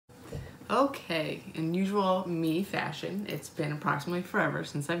Okay, in usual me fashion, it's been approximately forever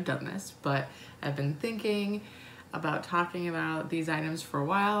since I've done this, but I've been thinking about talking about these items for a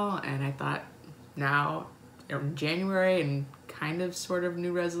while, and I thought now in January and kind of sort of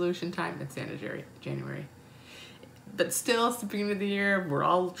new resolution time, it's the end of January. But still, it's the beginning of the year, we're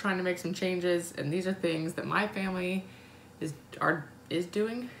all trying to make some changes, and these are things that my family is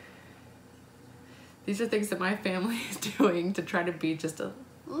doing. These are things that my family is doing to try to be just a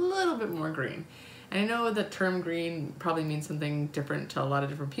little bit more green. And I know the term green probably means something different to a lot of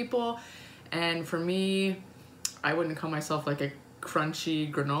different people. And for me, I wouldn't call myself like a crunchy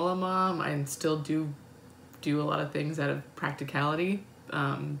granola mom. I still do a lot of things out of practicality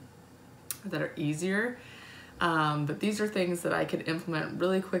that are easier. But these are things that I could implement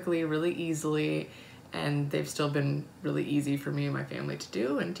really quickly, really easily, and they've still been really easy for me and my family to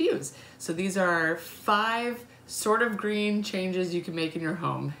do and to use. So these are 5 sort of green changes you can make in your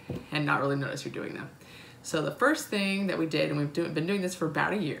home and not really notice you're doing them. So the first thing that we did, and we've been doing this for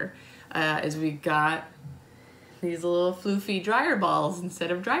about a year, is we got these little floofy dryer balls instead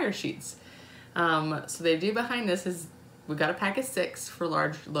of dryer sheets. So the idea behind this is we got a pack of 6 for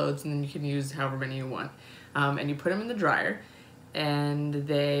large loads, and then you can use however many you want. And you put them in the dryer, and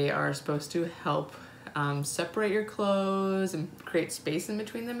they are supposed to help separate your clothes and create space in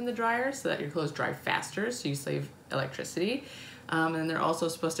between them in the dryer so that your clothes dry faster, so you save electricity. And they're also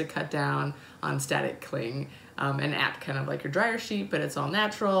supposed to cut down on static cling and act kind of like your dryer sheet, but it's all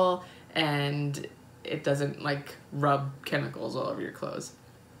natural and it doesn't like rub chemicals all over your clothes.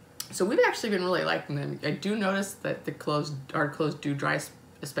 So we've actually been really liking them. I do notice that our clothes do dry,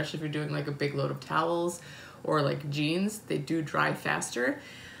 especially if you're doing like a big load of towels or like jeans, they do dry faster.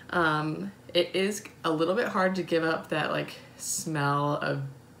 It is a little bit hard to give up that like smell of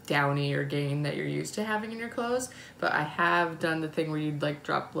downy or gain that you're used to having in your clothes, but I have done the thing where you'd like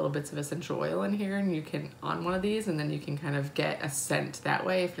drop little bits of essential oil in here and you can on one of these, and then you can kind of get a scent that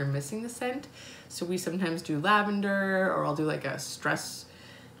way if you're missing the scent. So we sometimes do lavender, or I'll do like a stress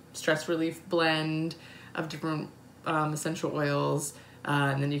relief blend of different essential oils,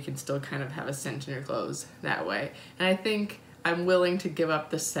 and then you can still kind of have a scent in your clothes that way. And I think I'm willing to give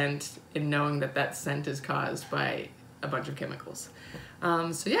up the scent in knowing that that scent is caused by a bunch of chemicals.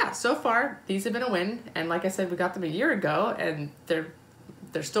 So yeah, so far these have been a win, and like I said, we got them a year ago and they're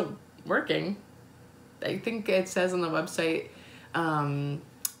still working. I think it says on the website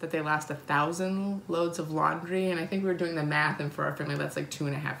that they last 1,000 loads of laundry, and I think we were doing the math, and for our family that's like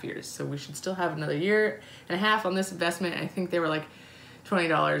 2.5 years, so we should still have another year and a half on this investment. I think they were like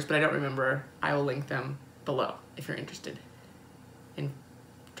 $20, but I don't remember. I will link them below if you're interested in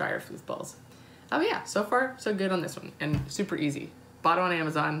dryer floof balls. Oh yeah, so far so good on this one, and super easy. Bought it on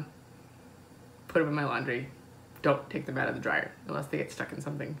Amazon, put them in my laundry. Don't take them out of the dryer unless they get stuck in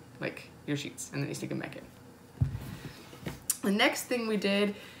something like your sheets, and then you stick them back in. The next thing we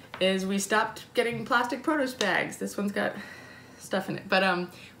did is we stopped getting plastic produce bags. This one's got stuff in it, but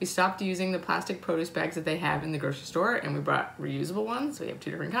we stopped using the plastic produce bags that they have in the grocery store, and we brought reusable ones. We have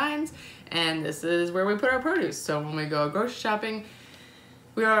 2 different kinds, and this is where we put our produce. So when we go grocery shopping,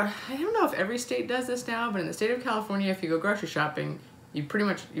 I don't know if every state does this now, but in the state of California, if you go grocery shopping, you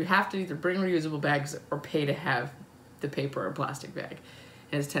have to either bring reusable bags or pay to have the paper or plastic bag.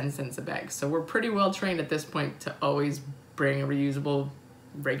 And it's 10 cents a bag. So we're pretty well trained at this point to always bring a reusable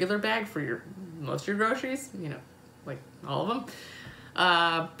regular bag for most of your groceries, like all of them.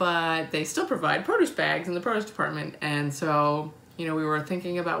 But they still provide produce bags in the produce department. And so, we were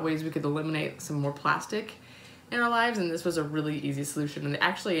thinking about ways we could eliminate some more plastic in our lives, and this was a really easy solution. And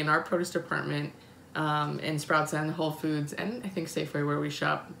actually in our produce department, in Sprouts and Whole Foods, and I think Safeway where we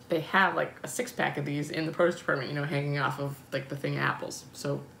shop, they have like a 6-pack of these in the produce department, hanging off of like the thing of apples.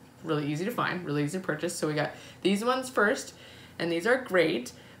 So really easy to find, really easy to purchase. So we got these ones first, and these are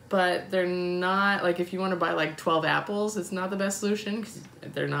great, but they're not, like if you want to buy like 12 apples, it's not the best solution because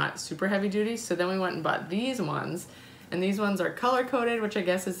they're not super heavy duty. So then we went and bought these ones, and these ones are color coded, which I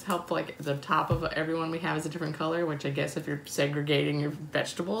guess is helpful. Like the top of every one we have is a different color, which I guess if you're segregating your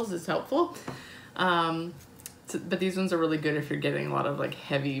vegetables is helpful. But these ones are really good if you're getting a lot of like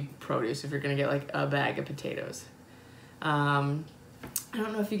heavy produce, if you're gonna get like a bag of potatoes. I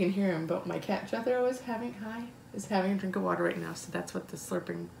don't know if you can hear him, but my cat Jethro is having a drink of water right now, so that's what the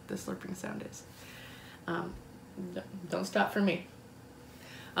slurping sound is. Don't stop for me.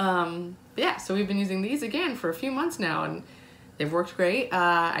 Yeah, so we've been using these again for a few months now, and they've worked great.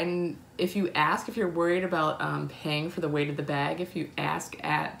 And if you're worried about paying for the weight of the bag, if you ask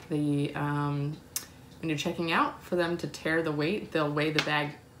at the when you're checking out for them to tear the weight, they'll weigh the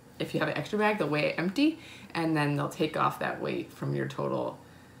bag. If you have an extra bag, they'll weigh it empty, and then they'll take off that weight from your total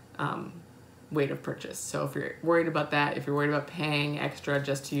weight of purchase. So if you're worried about that, if you're worried about paying extra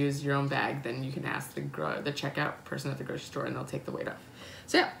just to use your own bag, then you can ask the checkout person at the grocery store and they'll take the weight off.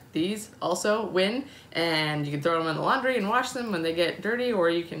 So yeah, these also win, and you can throw them in the laundry and wash them when they get dirty, or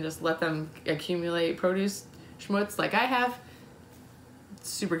you can just let them accumulate produce schmutz like I have. It's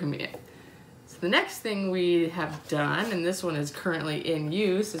super convenient. So the next thing we have done, and this one is currently in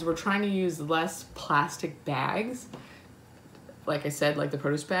use, is we're trying to use less plastic bags. Like I said, like the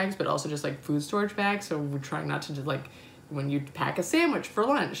produce bags, but also just like food storage bags. So we're trying not to just like, when you pack a sandwich for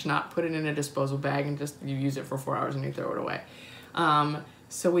lunch, not put it in a disposable bag and just you use it for 4 hours and you throw it away.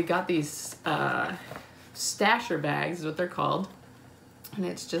 So we got these stasher bags is what they're called. And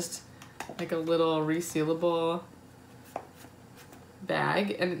it's just like a little resealable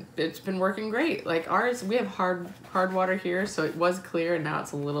bag, and it's been working great. Like ours, we have hard water here, so it was clear and now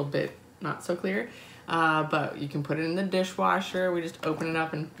it's a little bit not so clear. But you can put it in the dishwasher. We just open it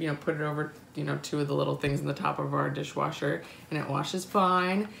up and, you know, put it over, you know, 2 of the little things in the top of our dishwasher, and it washes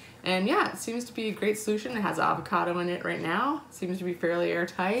fine. And yeah, it seems to be a great solution. It has avocado in it right now. It seems to be fairly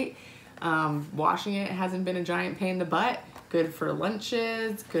airtight. Washing it hasn't been a giant pain in the butt. Good for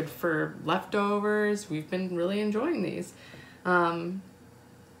lunches, good for leftovers. We've been really enjoying these.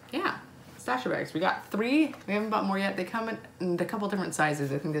 Yeah. Stasher bags. We got 3. We haven't bought more yet. They come in a couple different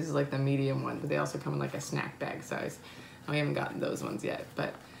sizes. I think this is like the medium one, but they also come in like a snack bag size. And we haven't gotten those ones yet,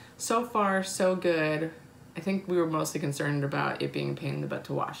 but so far so good. I think we were mostly concerned about it being a pain in the butt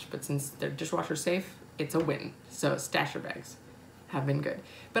to wash, but since they're dishwasher safe, it's a win. So stasher bags have been good.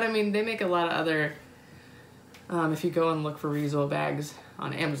 But I mean, they make a lot of other, if you go and look for reusable bags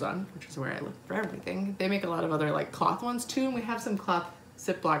on Amazon, which is where I look for everything, they make a lot of other like cloth ones too, and we have some cloth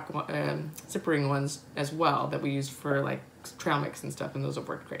zippering ones as well that we use for like trail mix and stuff, and those have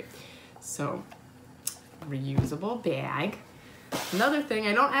worked great. So reusable bag. Another thing,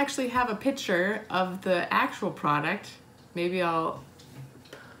 I don't actually have a picture of the actual product. Maybe I'll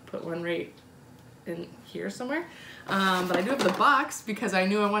put one right in here somewhere. But I do have the box because I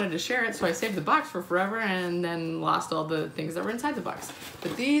knew I wanted to share it, so I saved the box for forever and then lost all the things that were inside the box.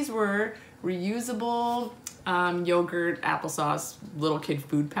 But these were reusable yogurt, applesauce, little kid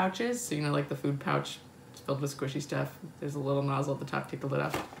food pouches. So, you know, like the food pouch filled with squishy stuff. There's a little nozzle at the top, take the lid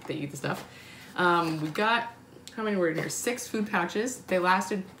off, they eat the stuff. We got, how many were in here? 6 food pouches. They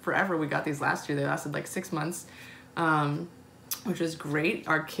lasted forever. We got these last year. They lasted like 6 months, which was great.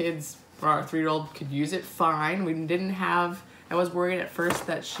 Our kids, or our 3-year-old could use it fine. We didn't have, I was worried at first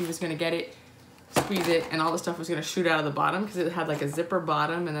that she was gonna get it, squeeze it, and all the stuff was gonna shoot out of the bottom because it had like a zipper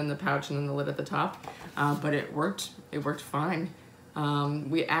bottom and then the pouch and then the lid at the top. But it worked fine.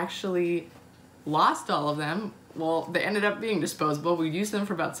 We actually lost all of them. Well, they ended up being disposable. We used them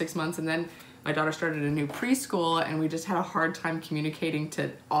for about 6 months, and then my daughter started a new preschool, and we just had a hard time communicating to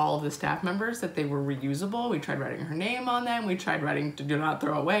all of the staff members that they were reusable. We tried writing her name on them. We tried writing to do not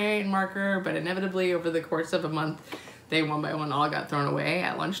throw away and marker, but inevitably over the course of a month, they one by one all got thrown away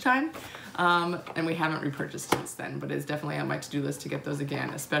at lunchtime. And we haven't repurchased since then, but it's definitely on my to-do list to get those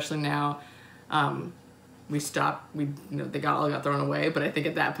again, especially now. They all got thrown away, but I think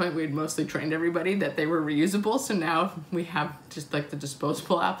at that point we had mostly trained everybody that they were reusable, so now we have just like the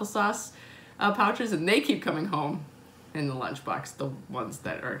disposable applesauce pouches, and they keep coming home in the lunchbox, the ones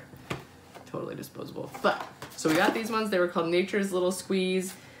that are totally disposable. But, so we got these ones, they were called Nature's Little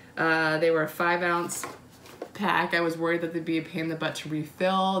Squeeze. They were a 5-ounce pack. I was worried that they'd be a pain in the butt to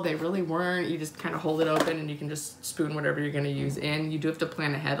refill. They really weren't. You just kind of hold it open and you can just spoon whatever you're gonna use in. You do have to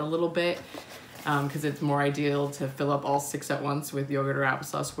plan ahead a little bit, because it's more ideal to fill up all 6 at once with yogurt or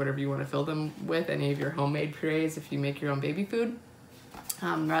applesauce, whatever you want to fill them with, any of your homemade purees if you make your own baby food,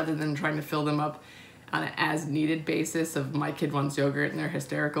 rather than trying to fill them up on an as-needed basis of my kid wants yogurt and they're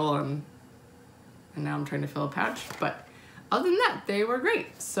hysterical and now I'm trying to fill a pouch. But other than that, they were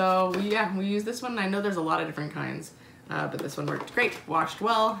great. So yeah, we used this one. I know there's a lot of different kinds, but this one worked great, washed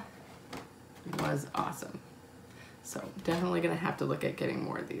well, it was awesome. So definitely gonna have to look at getting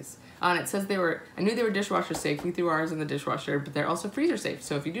more of these. And it says I knew they were dishwasher safe. We threw ours in the dishwasher, but they're also freezer safe.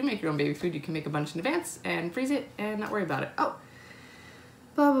 So if you do make your own baby food, you can make a bunch in advance and freeze it and not worry about it. Oh,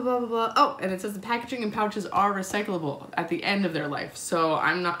 blah, blah, blah, blah, blah. Oh, and it says the packaging and pouches are recyclable at the end of their life. So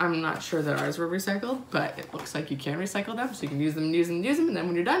I'm not sure that ours were recycled, but it looks like you can recycle them. So you can use them, and then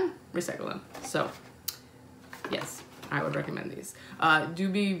when you're done, recycle them. So yes, I would recommend these. Do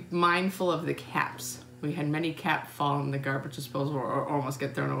be mindful of the caps. We had many caps fall in the garbage disposal or almost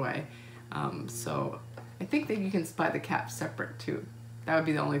get thrown away. So I think that you can buy the caps separate too. That would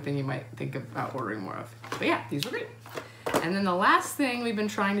be the only thing you might think about ordering more of. But yeah, these were great. And then the last thing we've been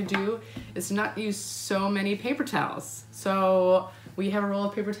trying to do is to not use so many paper towels. So we have a roll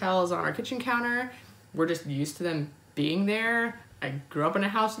of paper towels on our kitchen counter. We're just used to them being there. I grew up in a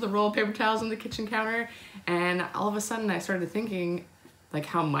house with a roll of paper towels on the kitchen counter, and all of a sudden I started thinking like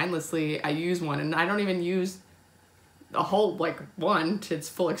how mindlessly I use one, and I don't even use a whole like one to its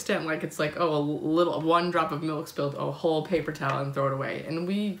full extent. Like it's like, oh, a little one drop of milk spilled, a whole paper towel and throw it away. And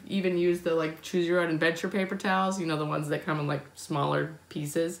we even use the like choose your own adventure paper towels, you know, the ones that come in like smaller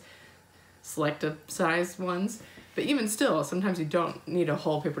pieces, selective size ones. But even still, sometimes you don't need a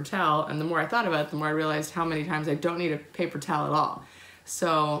whole paper towel, and the more I thought about it, the more I realized how many times I don't need a paper towel at all.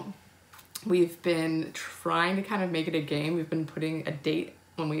 So we've been trying to kind of make it a game. We've been putting a date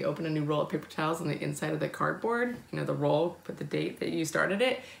when we open a new roll of paper towels on the inside of the cardboard, you know, the roll, put the date that you started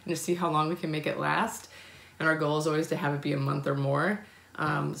it, and to see how long we can make it last. And our goal is always to have it be a month or more.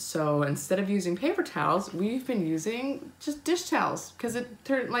 So instead of using paper towels, we've been using just dish towels, because it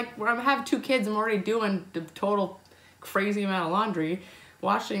turned like when I have 2 kids, I'm already doing the total crazy amount of laundry.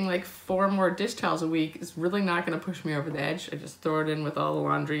 Washing like 4 more dish towels a week is really not going to push me over the edge. I just throw it in with all the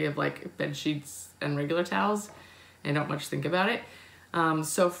laundry of like bed sheets and regular towels and don't much think about it.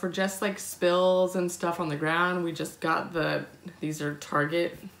 So for just like spills and stuff on the ground, we just got these are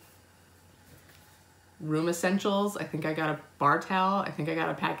Target Room Essentials. I think I got a bar towel. I think I got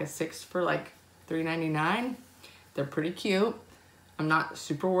a pack of 6 for like $3.99. They're pretty cute. I'm not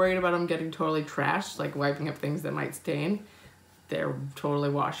super worried about them getting totally trashed, like wiping up things that might stain. They're totally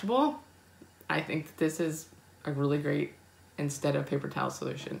washable. I think that this is a really great instead of paper towel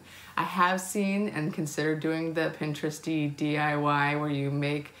solution. I have seen and considered doing the Pinteresty DIY where you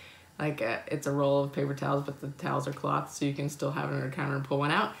make like it's a roll of paper towels, but the towels are cloth, so you can still have it on your counter and pull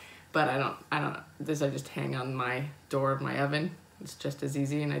one out. But I don't, this I just hang on my door of my oven. It's just as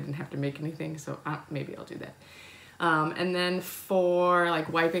easy, and I didn't have to make anything, so maybe I'll do that. And then for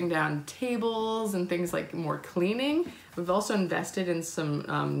like wiping down tables and things like more cleaning, we've also invested in some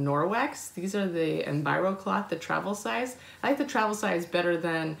Norwex. These are the EnviroCloth, the travel size. I like the travel size better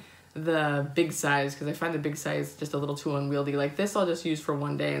than the big size because I find the big size just a little too unwieldy. Like this I'll just use for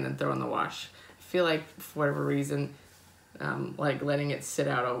one day and then throw in the wash. I feel like for whatever reason, like letting it sit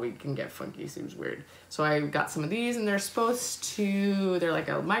out all week can get funky, seems weird. So I got some of these, and they're like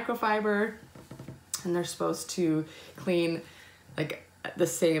a microfiber, and they're supposed to clean like the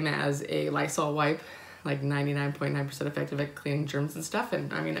same as a Lysol wipe, like 99.9% effective at cleaning germs and stuff.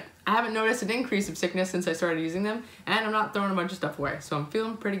 And I mean, I haven't noticed an increase of sickness since I started using them, and I'm not throwing a bunch of stuff away, so I'm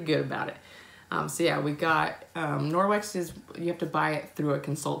feeling pretty good about it. So yeah, we got Norwex you have to buy it through a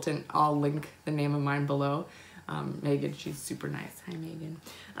consultant. I'll link the name of mine below. Megan, she's super nice. Hi,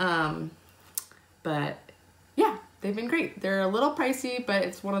 Megan. But yeah, they've been great. They're a little pricey, but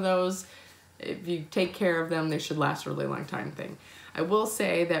it's one of those, if you take care of them, they should last a really long time thing. I will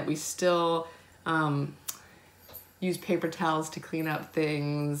say that we still use paper towels to clean up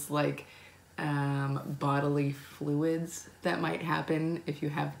things like bodily fluids that might happen if you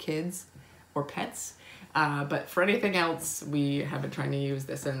have kids or pets. But for anything else, we have been trying to use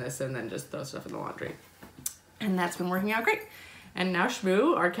this and then just throw stuff in the laundry. And that's been working out great. And now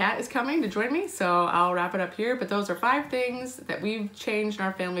Shmoo, our cat, is coming to join me, so I'll wrap it up here. But those are 5 things that we've changed in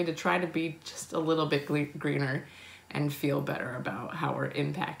our family to try to be just a little bit greener and feel better about how we're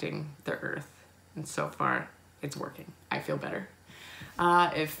impacting the earth. And so far, it's working. I feel better.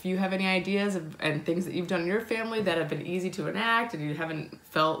 If you have any ideas and things that you've done in your family that have been easy to enact and you haven't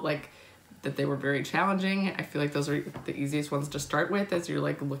felt like that they were very challenging, I feel like those are the easiest ones to start with as you're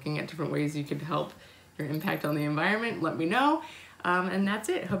like looking at different ways you could help your impact on the environment. Let me know. And that's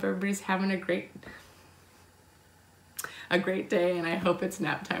it. Hope everybody's having a great day, and I hope it's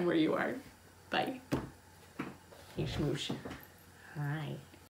nap time where you are. Bye. Hey, Shmoosh. Hi.